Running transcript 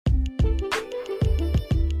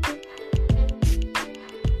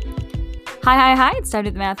Hi. It's time to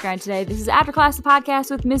do the math grind today. This is After Class, the podcast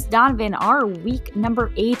with Miss Donovan, our week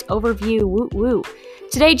number 8 overview. Woo woo.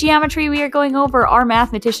 Today, geometry, we are going over our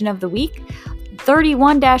mathematician of the week,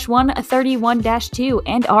 31-1, 31-2,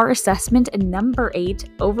 and our assessment number 8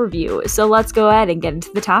 overview. So let's go ahead and get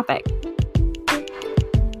into the topic.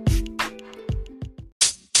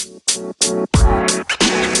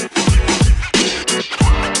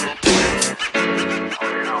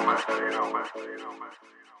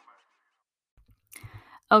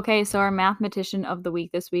 Okay, so our mathematician of the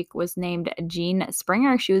week this week was named Jean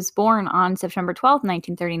Springer. She was born on September 12th,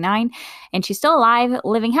 1939, and she's still alive,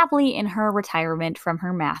 living happily in her retirement from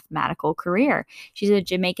her mathematical career. She's a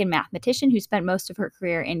Jamaican mathematician who spent most of her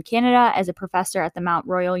career in Canada as a professor at the Mount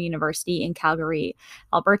Royal University in Calgary,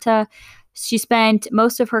 Alberta. She spent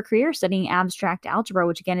most of her career studying abstract algebra,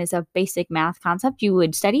 which again is a basic math concept you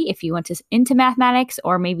would study if you went into mathematics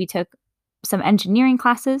or maybe took some engineering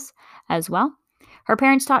classes as well. Her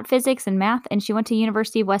parents taught physics and math, and she went to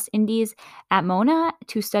University of West Indies at Mona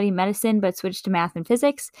to study medicine, but switched to math and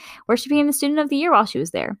physics, where she became the student of the year while she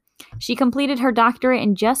was there. She completed her doctorate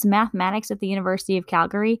in just mathematics at the University of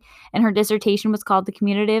Calgary, and her dissertation was called The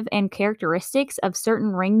Commutative and Characteristics of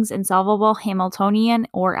Certain Rings in Solvable Hamiltonian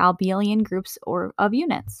or Abelian Groups of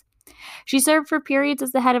Units. She served for periods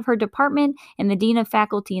as the head of her department and the dean of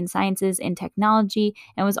faculty in sciences and technology,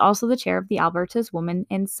 and was also the chair of the Alberta's Women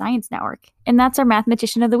in Science Network. And that's our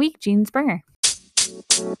mathematician of the week, Jean Springer.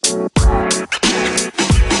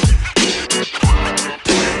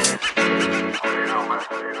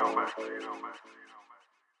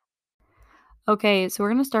 Okay, so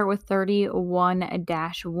we're going to start with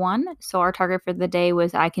 31-1. So our target for the day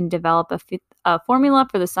was I can develop a formula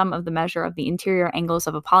for the sum of the measure of the interior angles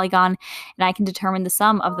of a polygon, and I can determine the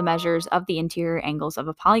sum of the measures of the interior angles of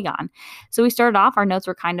a polygon. So we started off, our notes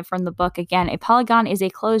were kind of from the book. Again, a polygon is a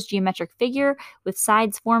closed geometric figure with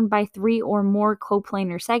sides formed by 3 or more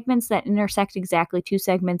coplanar segments that intersect exactly 2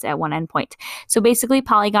 segments at one endpoint. So basically,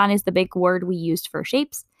 polygon is the big word we used for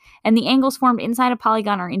shapes. And the angles formed inside a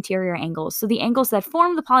polygon are interior angles. So the angles that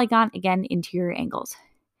form the polygon, again, interior angles.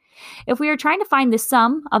 If we are trying to find the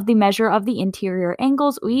sum of the measure of the interior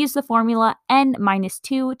angles, we use the formula n minus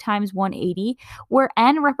 2 times 180, where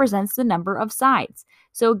n represents the number of sides.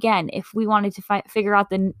 So again, if we wanted to figure out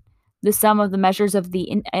the sum of the measures of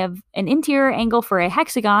an interior angle for a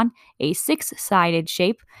hexagon, a 6-sided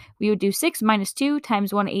shape, we would do 6 minus 2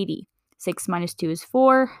 times 180. 6 minus 2 is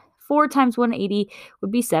 4. 4 times 180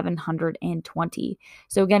 would be 720.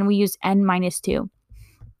 So again, we use n minus 2.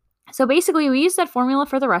 So basically, we use that formula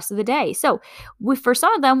for the rest of the day. So for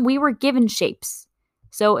some of them, we were given shapes.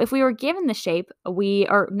 So if we were given the shape, we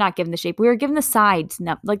were given the sides,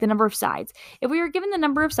 like the number of sides. If we were given the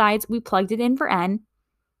number of sides, we plugged it in for n,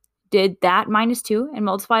 did that minus 2, and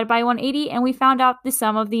multiplied it by 180, and we found out the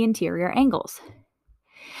sum of the interior angles.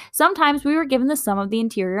 Sometimes we were given the sum of the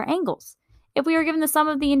interior angles. If we were given the sum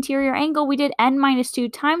of the interior angle, we did n minus 2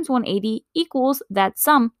 times 180 equals that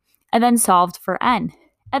sum, and then solved for n.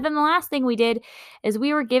 And then the last thing we did is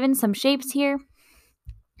we were given some shapes here,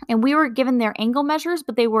 and we were given their angle measures,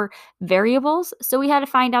 but they were variables. So we had to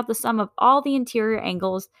find out the sum of all the interior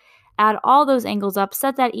angles, add all those angles up,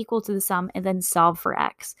 set that equal to the sum, and then solve for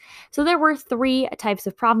x. So there were 3 types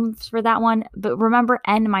of problems for that one, but remember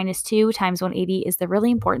n minus 2 times 180 is the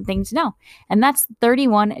really important thing to know, and that's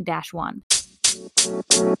 31-1.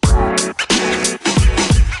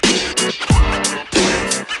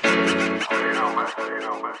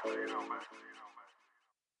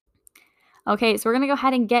 Okay, so we're going to go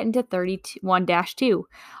ahead and get into 31-2.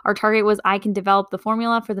 Our target was I can develop the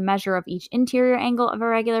formula for the measure of each interior angle of a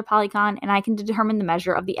regular polygon, and I can determine the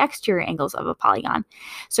measure of the exterior angles of a polygon.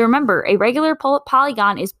 So remember, a regular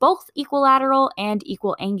polygon is both equilateral and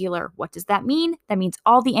equal angular. What does that mean? That means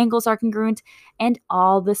all the angles are congruent and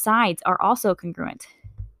all the sides are also congruent.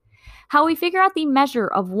 How we figure out the measure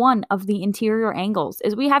of one of the interior angles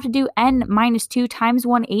is we have to do n minus 2 times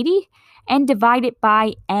 180 and divide it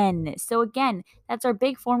by n. So again, that's our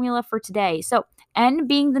big formula for today. So n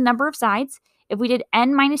being the number of sides, if we did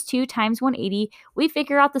n minus 2 times 180, we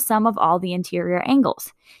figure out the sum of all the interior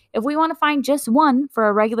angles. If we want to find just one for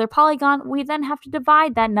a regular polygon, we then have to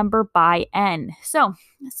divide that number by n. So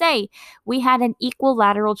say we had an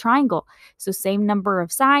equilateral triangle. So same number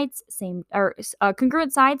of sides,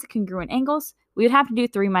 congruent sides, congruent angles. We would have to do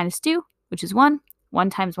 3 minus 2, which is 1. 1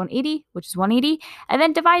 times 180, which is 180, and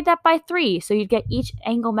then divide that by 3. So you'd get each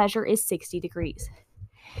angle measure is 60 degrees.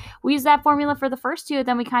 We used that formula for the first two,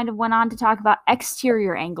 then we kind of went on to talk about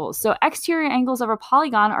exterior angles. So exterior angles of a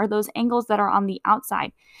polygon are those angles that are on the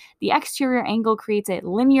outside. The exterior angle creates a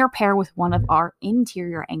linear pair with one of our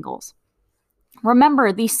interior angles.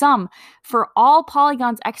 Remember, the sum for all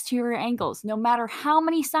polygons' exterior angles, no matter how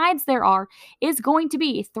many sides there are, is going to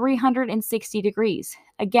be 360 degrees.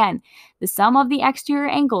 Again, the sum of the exterior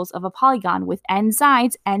angles of a polygon with n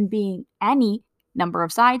sides, n being any number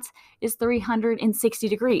of sides, is 360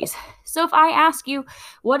 degrees. So if I ask you,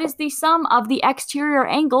 what is the sum of the exterior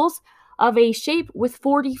angles of a shape with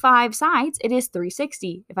 45 sides, it is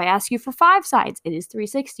 360. If I ask you for 5 sides, it is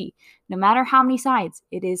 360. No matter how many sides,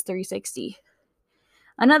 it is 360.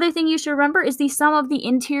 Another thing you should remember is the sum of the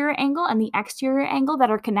interior angle and the exterior angle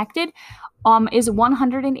that are connected is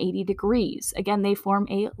 180 degrees. Again, they form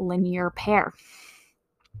a linear pair.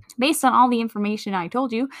 Based on all the information I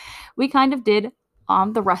told you, we kind of did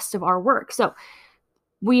the rest of our work. So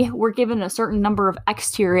we were given a certain number of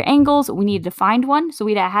exterior angles. We needed to find one. So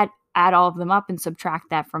we'd add all of them up and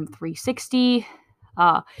subtract that from 360.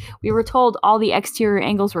 We were told all the exterior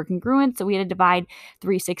angles were congruent, so we had to divide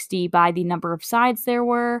 360 by the number of sides there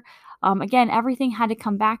were. Again, everything had to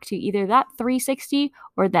come back to either that 360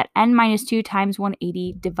 or that n minus 2 times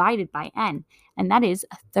 180 divided by n, and that is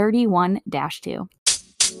 31-2.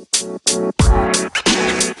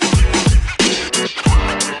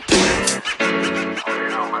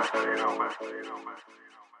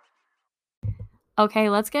 Okay,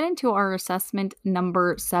 let's get into our assessment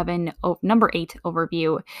number 8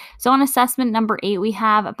 overview. So on assessment number 8, we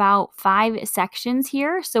have about 5 sections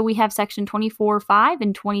here. So we have section 24.5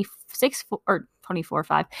 and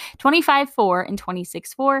 25.4 and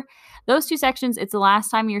 26.4. Those 2 sections, it's the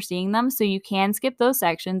last time you're seeing them, so you can skip those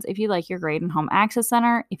sections if you like your grade and home access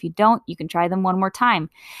center. If you don't, you can try them one more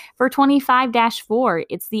time. For 25-4,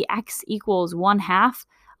 it's the x equals 1/2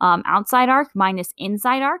 outside arc minus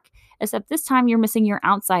inside arc, except this time you're missing your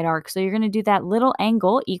outside arc. So you're going to do that little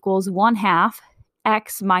angle equals 1/2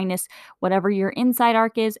 x minus whatever your inside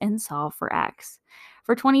arc is and solve for x.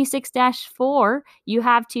 For 26-4, you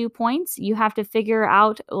have 2 points. You have to figure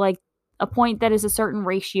out like a point that is a certain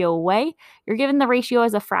ratio away. You're given the ratio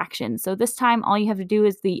as a fraction. So this time all you have to do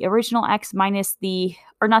is the original x minus the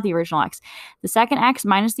second x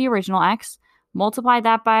minus the original x, multiply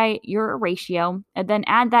that by your ratio, and then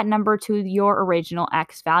add that number to your original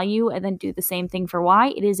x value, and then do the same thing for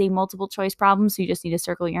y. It is a multiple choice problem, so you just need to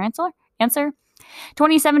circle your answer.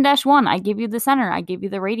 27-1, I give you the center, I give you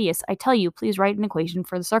the radius. I tell you, please write an equation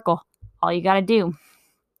for the circle. All you got to do.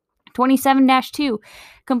 27-2,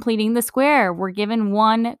 completing the square. We're given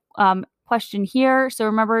one question here, so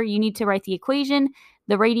remember you need to write the equation,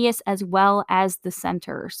 the radius, as well as the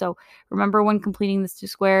center. So remember, when completing this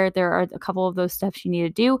square, there are a couple of those steps you need to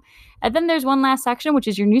do. And then there's one last section, which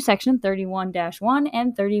is your new section, 31-1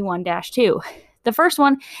 and 31-2. The first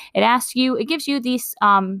one, it gives you these,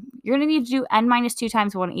 you're going to need to do n minus 2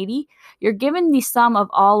 times 180. You're given the sum of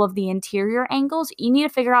all of the interior angles. You need to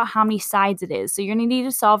figure out how many sides it is. So you're going to need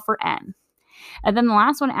to solve for n. And then the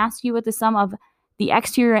last one asks you what the sum of the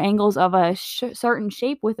exterior angles of a certain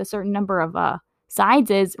shape with a certain number of sides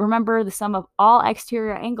is. Remember, the sum of all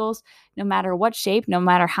exterior angles, no matter what shape, no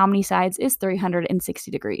matter how many sides, is 360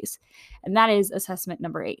 degrees. And that is assessment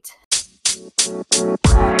number 8.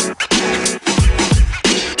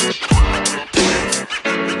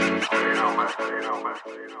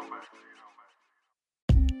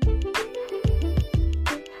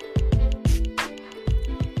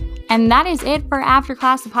 And that is it for After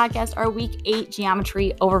Class, the podcast, our week 8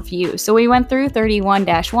 geometry overview. So we went through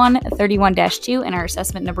 31-1, 31-2, and our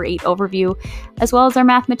assessment number 8 overview, as well as our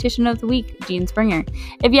mathematician of the week, Gene Springer.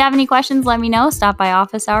 If you have any questions, let me know. Stop by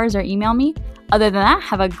office hours or email me. Other than that,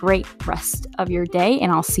 have a great rest of your day, and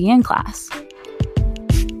I'll see you in class.